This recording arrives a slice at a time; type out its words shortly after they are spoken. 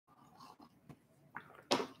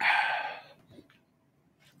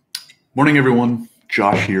Morning, everyone.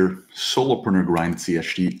 Josh here, Solopreneur Grind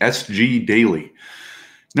CSG SG Daily.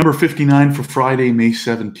 Number 59 for Friday, May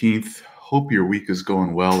 17th. Hope your week is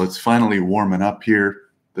going well. It's finally warming up here.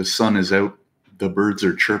 The sun is out. The birds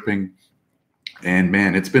are chirping. And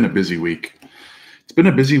man, it's been a busy week. It's been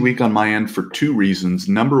a busy week on my end for two reasons.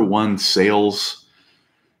 Number one, sales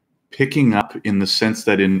picking up in the sense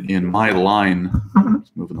that in my line,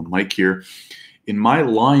 moving the mic here, in my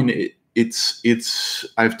line, it's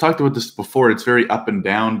I've talked about this before. It's very up and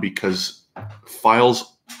down because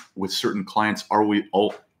files with certain clients aren't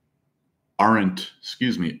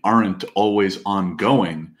always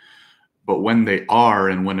ongoing, but when they are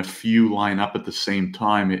and when a few line up at the same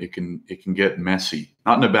time, it can get messy.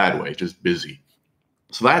 Not in a bad way, just busy.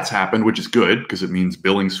 So that's happened, which is good because it means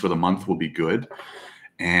billings for the month will be good.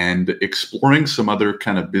 And exploring some other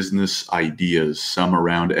kind of business ideas, some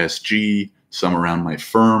around SG, some around my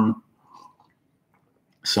firm,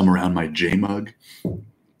 some around my JMUG,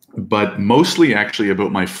 but mostly actually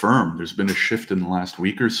about my firm. There's been a shift in the last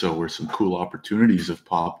week or so where some cool opportunities have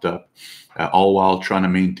popped up, all while trying to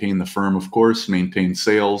maintain the firm, of course, maintain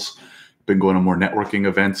sales. Been going to more networking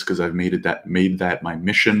events because I've made that my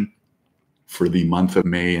mission for the month of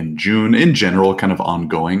May and June in general, kind of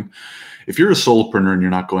ongoing. If you're a solopreneur and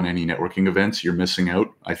you're not going to any networking events, you're missing out.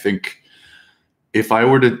 I think if I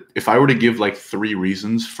were to give like three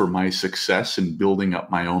reasons for my success in building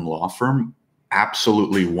up my own law firm,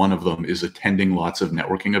 absolutely one of them is attending lots of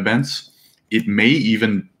networking events. It's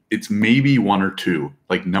maybe one or two,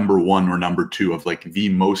 like number one or number two of like the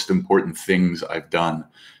most important things I've done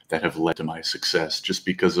that have led to my success, just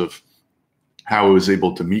because of how I was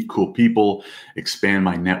able to meet cool people, expand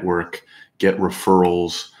my network, get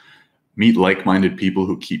referrals, meet like-minded people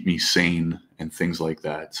who keep me sane and things like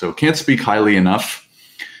that. So can't speak highly enough.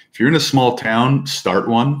 If you're in a small town, start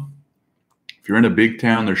one. If you're in a big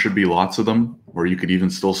town, there should be lots of them, or you could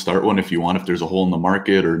even still start one if you want, if there's a hole in the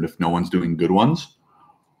market or if no one's doing good ones.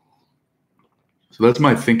 So that's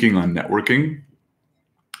my thinking on networking.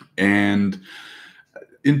 And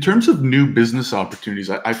in terms of new business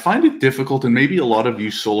opportunities, I find it difficult, and maybe a lot of you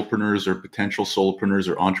solopreneurs or potential solopreneurs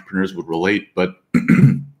or entrepreneurs would relate, but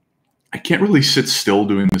I can't really sit still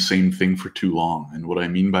doing the same thing for too long. And what I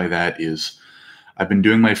mean by that is I've been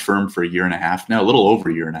doing my firm for a year and a half now, a little over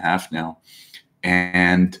a year and a half now.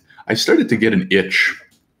 And I started to get an itch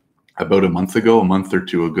about a month or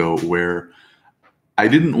two ago, where I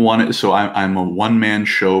didn't want it. So I'm a one-man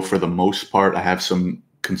show for the most part. I have some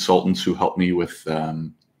consultants who help me with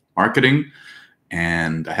marketing,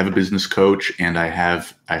 and I have a business coach, and I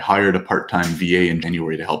hired a part-time VA in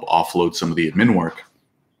January to help offload some of the admin work.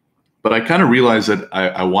 But I kind of realized that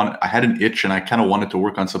I had an itch, and I kind of wanted to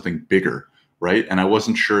work on something bigger, right? And I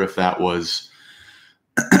wasn't sure if that was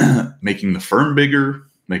making the firm bigger,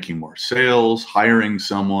 making more sales, hiring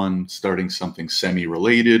someone, starting something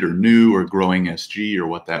semi-related or new, or growing SG, or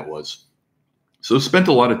what that was. So I spent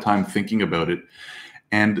a lot of time thinking about it.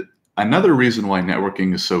 And another reason why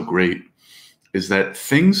networking is so great is that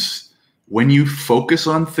when you focus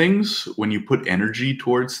on things, when you put energy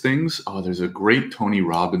towards things, there's a great Tony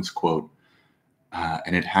Robbins quote,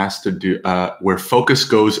 and it has to do, where focus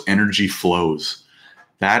goes, energy flows.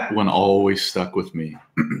 That one always stuck with me.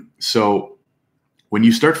 So when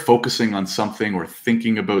you start focusing on something or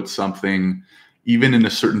thinking about something, even in a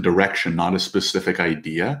certain direction, not a specific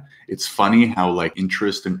idea, it's funny how like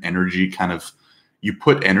interest and energy you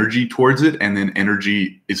put energy towards it, and then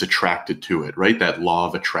energy is attracted to it, right? That law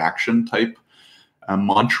of attraction type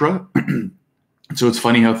mantra. So it's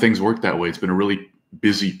funny how things work that way. It's been a really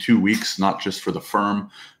busy 2 weeks, not just for the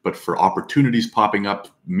firm, but for opportunities popping up,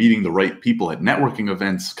 meeting the right people at networking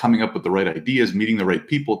events, coming up with the right ideas, meeting the right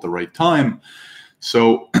people at the right time.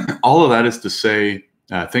 So all of that is to say,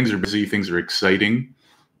 things are busy, things are exciting.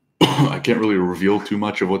 I can't really reveal too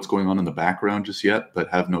much of what's going on in the background just yet,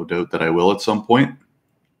 but have no doubt that I will at some point.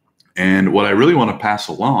 And what I really want to pass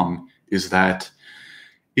along is that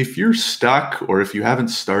if you're stuck, or if you haven't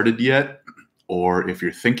started yet, or if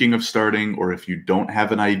you're thinking of starting, or if you don't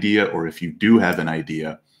have an idea, or if you do have an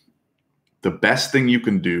idea, the best things you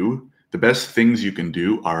can do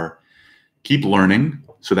are keep learning.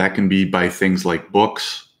 So that can be by things like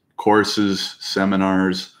books, courses,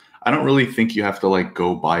 seminars. I don't really think you have to like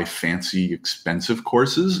go buy fancy, expensive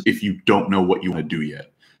courses if you don't know what you want to do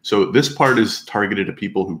yet. So this part is targeted at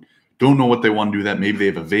people who don't know what they want to do. That maybe they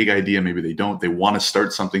have a vague idea, maybe they don't. They want to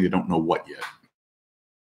start something, they don't know what yet.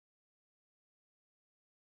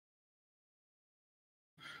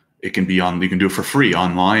 It can be you can do it for free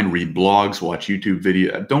online, read blogs, watch YouTube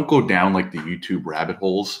video. Don't go down like the YouTube rabbit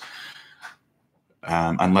holes.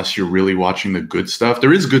 unless you're really watching the good stuff.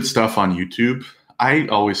 There is good stuff on YouTube. I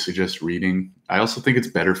always suggest reading. I also think it's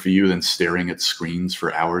better for you than staring at screens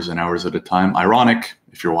for hours and hours at a time. Ironic,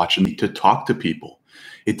 if you're watching, to talk to people.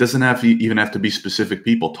 It doesn't even have to be specific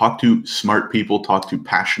people. Talk to smart people, talk to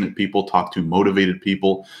passionate people, talk to motivated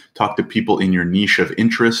people, talk to people in your niche of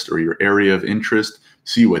interest or your area of interest.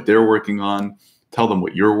 See what they're working on. Tell them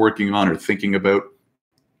what you're working on or thinking about.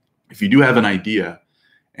 If you do have an idea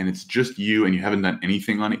and it's just you and you haven't done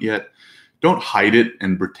anything on it yet, don't hide it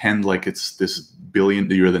and pretend like it's this billion,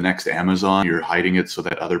 that you're the next Amazon. You're hiding it so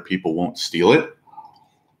that other people won't steal it.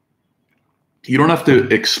 You don't have to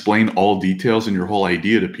explain all details in your whole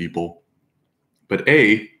idea to people. But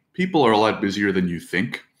A, people are a lot busier than you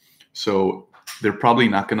think. So they're probably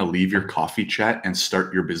not going to leave your coffee chat and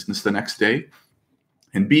start your business the next day.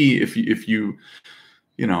 And B, if you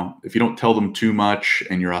don't tell them too much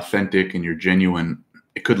and you're authentic and you're genuine,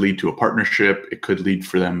 it could lead to a partnership. It could lead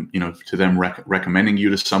for them, to them recommending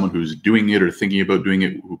you to someone who's doing it or thinking about doing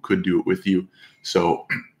it, who could do it with you. So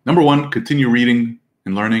number one, continue reading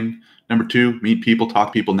and learning. Number two, meet people, talk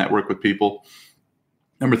to people, network with people.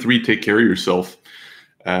 Number three, take care of yourself.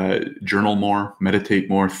 Journal more, meditate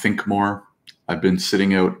more, think more. I've been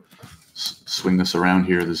sitting out, swing this around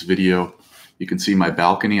here, this video. You can see my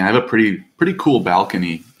balcony. I have a pretty cool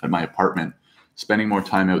balcony at my apartment. Spending more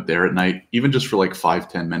time out there at night, even just for like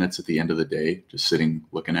 5-10 minutes at the end of the day, just sitting,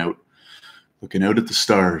 looking out at the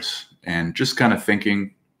stars and just kind of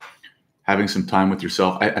thinking, having some time with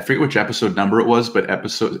yourself. I forget which episode number it was, but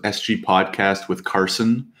episode SG podcast with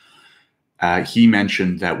Carson. He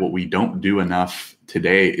mentioned that what we don't do enough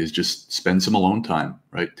today is just spend some alone time,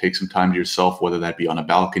 right? Take some time to yourself, whether that be on a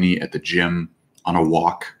balcony, at the gym, on a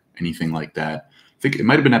walk, anything like that. I think it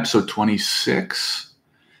might have been episode 26.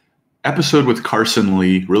 Episode with Carson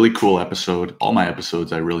Lee, really cool episode. All my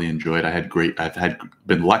episodes I really enjoyed. I've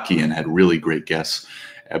been lucky and had really great guests.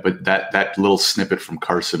 But that little snippet from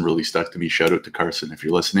Carson really stuck to me. Shout out to Carson if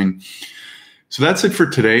you're listening. So that's it for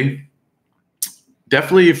today.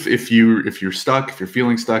 Definitely if you're stuck, if you're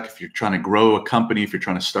feeling stuck, if you're trying to grow a company, if you're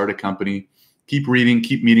trying to start a company, keep reading,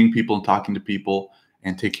 keep meeting people and talking to people,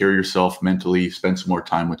 and take care of yourself mentally. Spend some more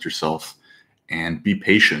time with yourself and be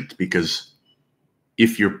patient, because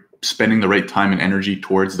if you're spending the right time and energy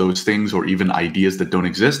towards those things or even ideas that don't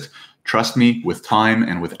exist, trust me, with time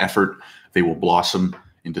and with effort, they will blossom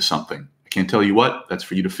into something. I can't tell you what, that's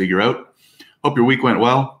for you to figure out. Hope your week went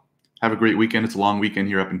well. Have a great weekend. It's a long weekend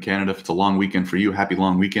here up in Canada. If it's a long weekend for you, happy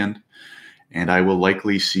long weekend. And I will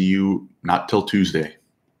likely see you not till Tuesday.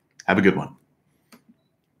 Have a good one.